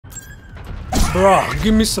Bro,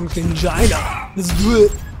 give me some Kingina. Let's do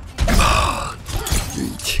it.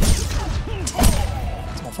 It's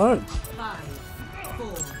my phone. 5,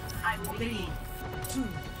 4, 3, 2,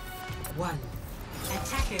 1.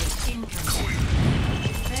 Attackers incoming.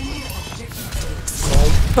 Defending objective.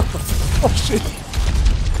 Oh shit.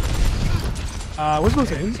 Where's my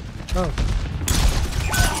team? Oh.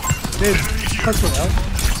 Dead. That's what else.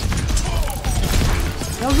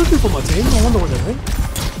 Yeah, I was looking for my team. I wonder what they're doing.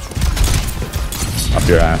 Up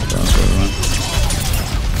your ass, bro.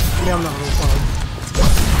 Yeah, I'm not real fine.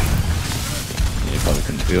 Yeah, you probably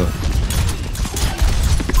couldn't feel it.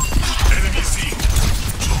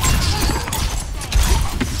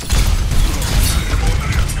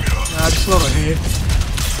 Nah, just love it here.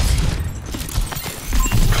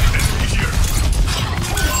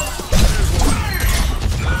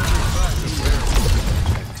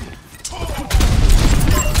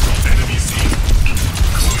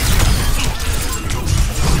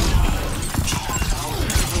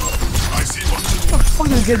 How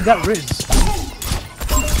did I get that riz?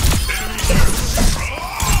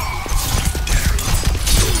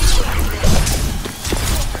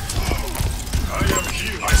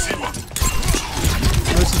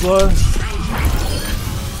 This is low.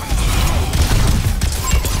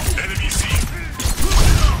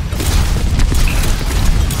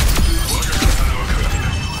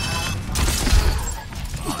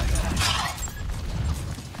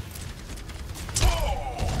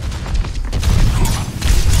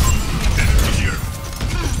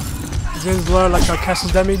 Zen's low like our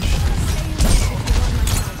castle's damage.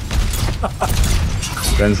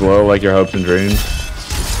 Zen's low like your hopes and dreams.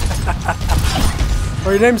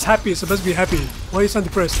 Or your name's Happy, it's supposed to be happy. Why are you so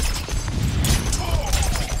depressed?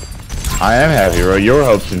 I am happy, bro. Your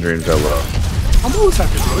hopes and dreams are low. I'm always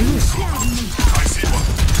happy, bro.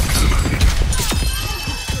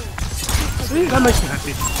 See, that makes me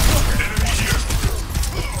happy.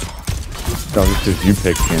 No, it's because you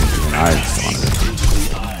picked Genji and I just wanted it.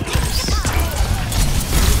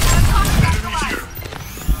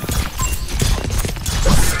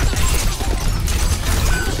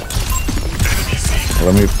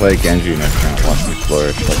 Let me play Genji next round. Watch me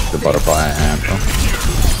flourish like the butterfly I am, bro.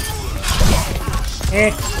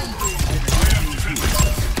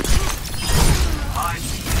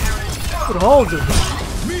 Good hold it.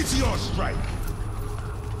 Meteor strike.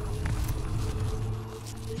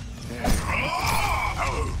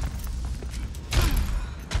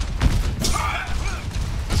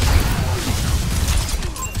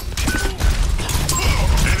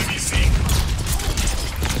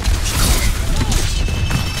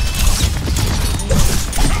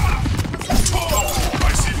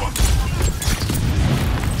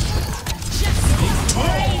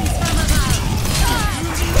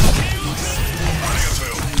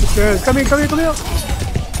 Come here, come here, come here.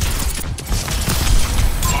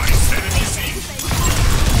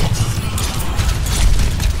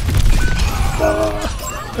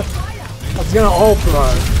 I was gonna ult, bro.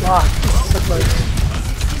 Fuck. So close.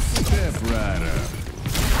 Step right up.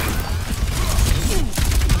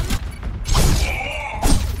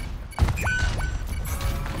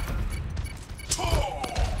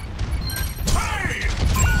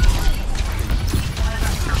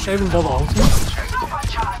 Should I even bother ulting?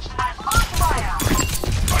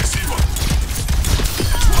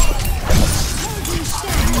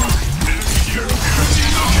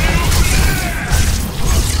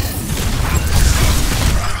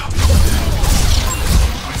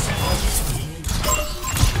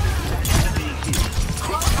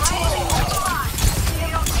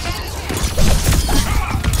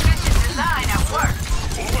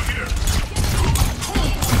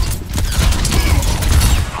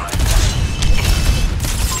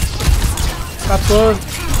 Stop going.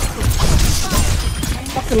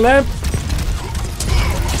 Fucking lamp.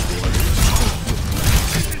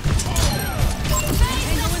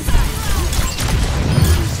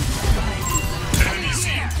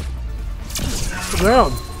 The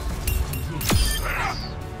ground.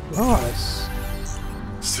 Nice.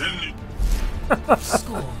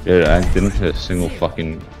 Dude, I didn't hit a single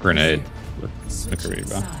fucking grenade with mcree,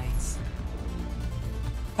 bro.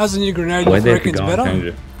 How's the new grenade? Why'd they have to It's go better? and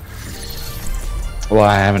change it? Well,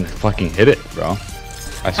 I haven't fucking hit it, bro.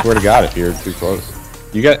 I swear to God, if you're too close.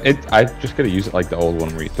 You got it. I just gotta use it like the old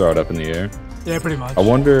one where you throw it up in the air. Yeah, pretty much. I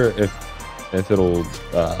wonder if it'll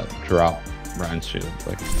drop Ryan's shield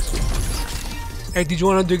like it used to. Hey, did you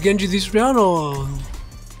want to do Genji this round or?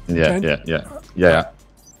 Yeah.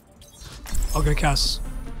 I'll go Cass.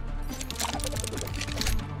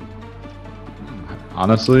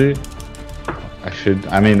 Honestly, I should.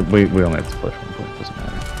 I mean, we only have to push one point. Doesn't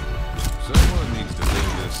matter. Someone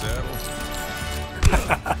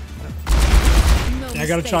Yeah, I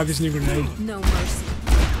gotta try this new grenade. No mercy.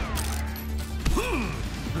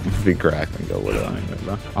 Be cracked and go with it anyway,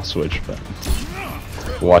 bro. I'll switch, but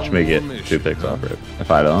watch me get 2 picks off it. If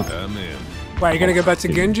I don't, Wait, you gonna go back to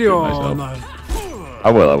Genji or myself. no?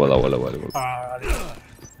 I will.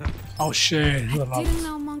 Oh shit. Didn't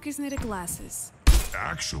know monkeys needed glasses.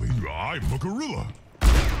 Actually, I'm a gorilla.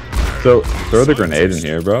 So throw the grenade in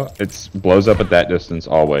here, bro. It blows up at that distance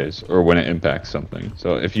always, or when it impacts something.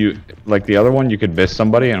 So if you like the other one, you could miss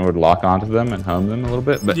somebody and it would lock onto them and home them a little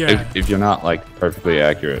bit. But Yeah. if you're not like perfectly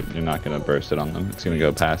accurate, you're not gonna burst it on them. It's gonna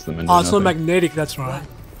go past them. And Oh, it's not magnetic, that's right.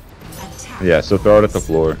 yeah. So throw it at the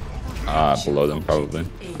floor, below them probably.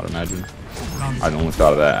 I'd imagine. I only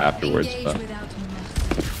thought of that afterwards, but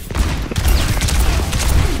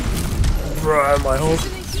Bro, my whole.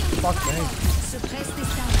 Fuck me.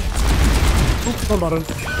 Oops, one button.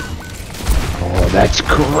 oh, that's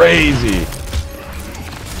crazy.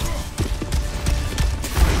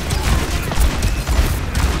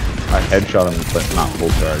 I headshot him, but not full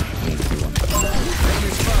charge.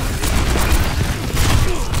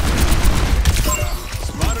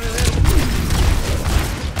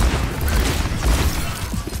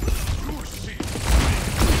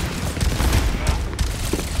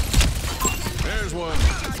 There's one.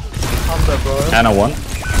 Under, bro. And a 1.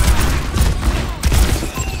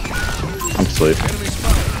 I'm asleep. Enemy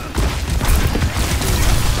spotted.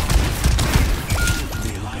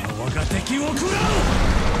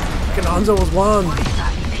 Fucking Hanzo was 1.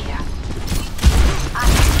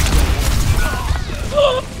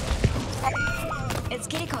 It's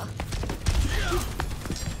Kiriko.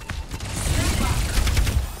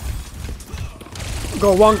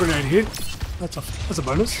 Got 1 grenade hit. That's a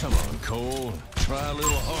bonus. Come on, Cole. Try a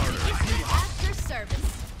little harder. After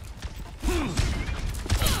service.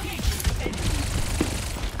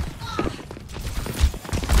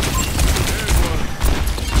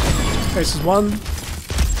 Face is 1.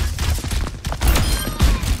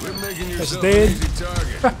 We're making That's yourself dead. an easy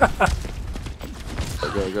target.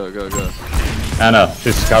 Go. Anna,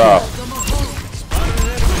 she's cut off.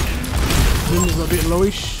 Wind is a bit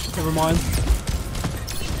lowish. Never mind.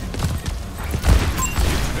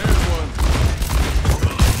 There's one.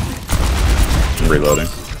 I'm reloading.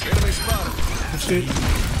 Enemy spotted. Good shit.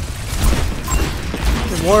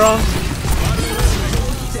 The Mora.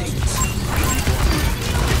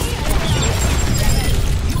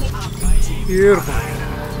 Beautiful.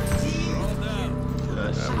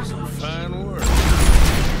 That was some fine work.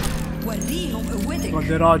 Like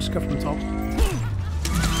that, I just got from the top.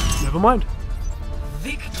 Never mind.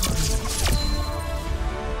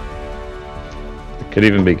 It could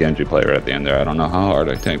even be Genji player at the end there. I don't know how hard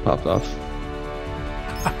a tank popped off.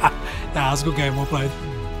 Nah, it was a good game. Well played.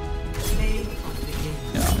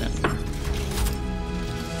 Yeah.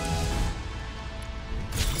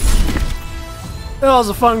 That was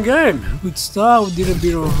a fun game. Good start. We did a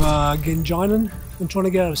bit of Genjinin. I'm trying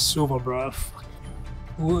to get out of silver, bro.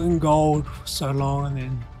 We were in gold for so long, and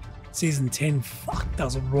then season 10, fuck, that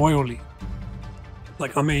was royally.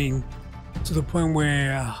 Like, I mean, to the point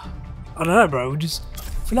where, I don't know, bro, I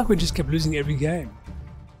feel like we just kept losing every game.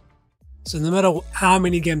 So no matter how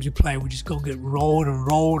many games we play, we just go get rolled and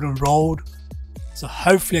rolled and rolled. So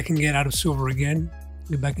hopefully I can get out of silver again,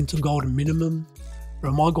 get back into gold and minimum.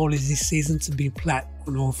 But my goal is this season to be plat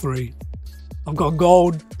on all 3. I've got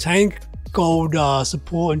gold tank, gold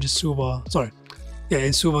support, and just silver. Sorry, yeah,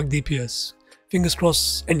 and silver DPS. Fingers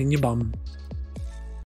crossed, ending your bum.